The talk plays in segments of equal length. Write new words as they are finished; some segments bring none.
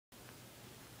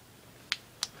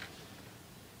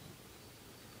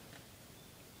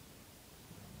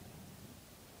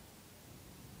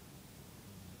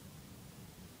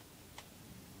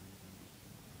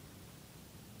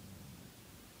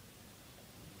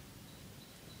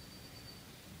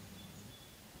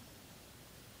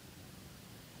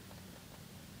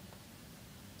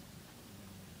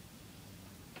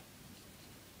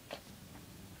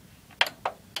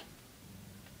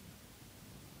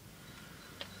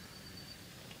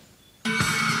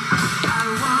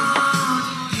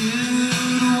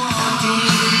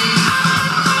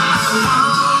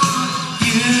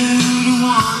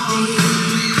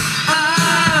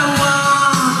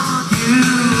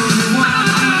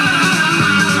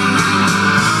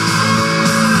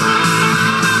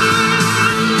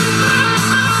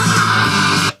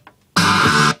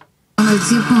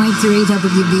93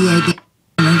 WBAB.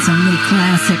 And some new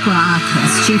classic rock.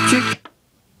 That's Cheap Trick.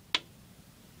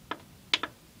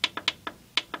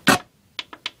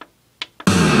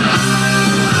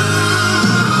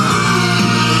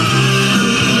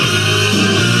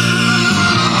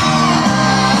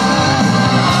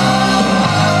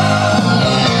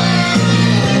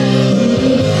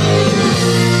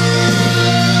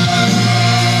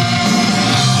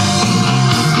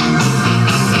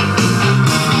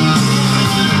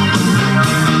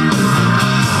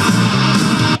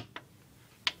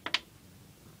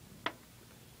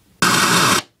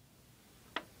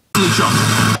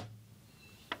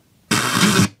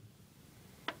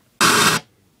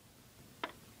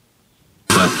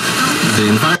 But the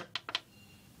environment.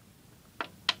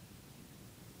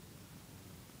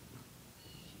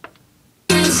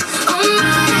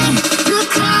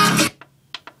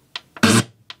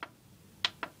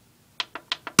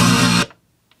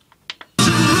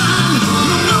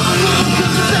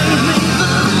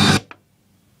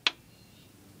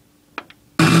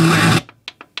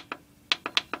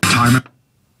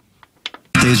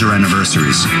 Days or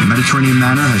anniversaries, Mediterranean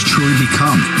Manor has truly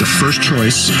become the first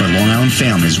choice for Long Island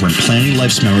families when planning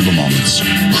life's memorable moments.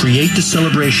 Create the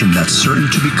celebration that's certain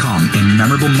to become a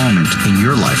memorable moment in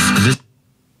your life.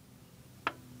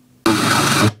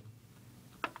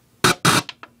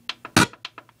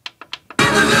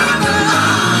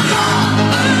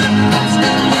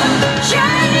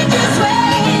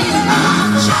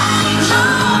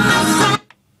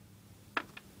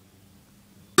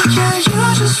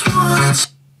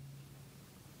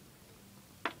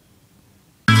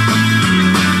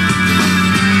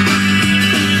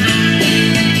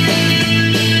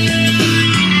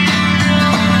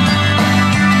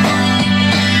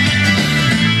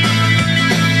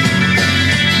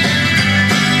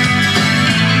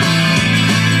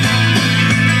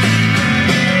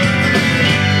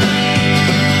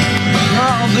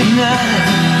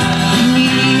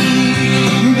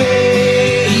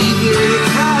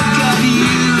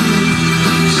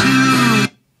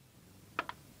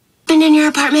 In your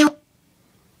apartment.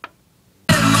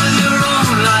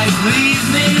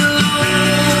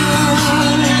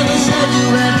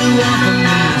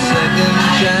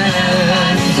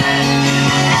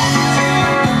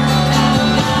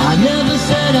 I never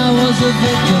said I was a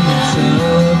victim of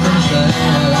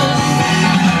circumstance.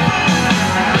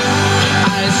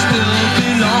 I still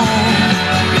belong.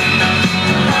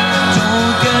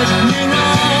 Don't get me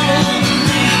wrong.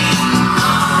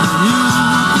 You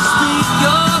speak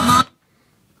your mind.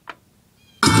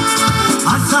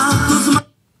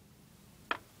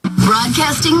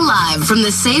 Broadcasting live from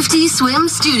the Safety Swim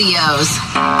Studios.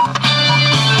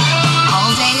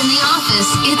 All day in the office,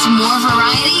 it's more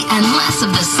variety and less of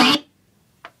the same.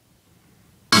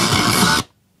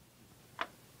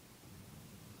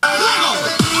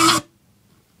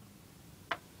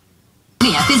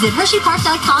 Visit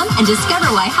HersheyPark.com and discover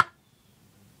why.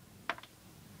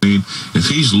 If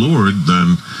he's lured,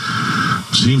 then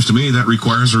seems to me that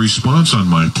requires a response on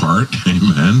my part.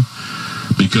 Amen.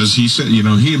 Because he said,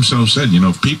 he himself said,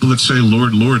 people that say,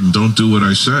 Lord, Lord, and don't do what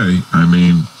I say, I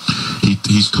mean,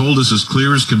 he's told us as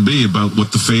clear as can be about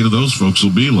what the fate of those folks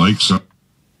will be like. So,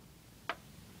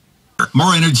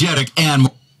 More energetic and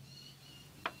more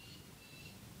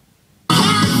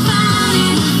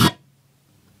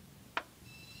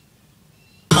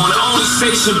on the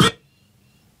station.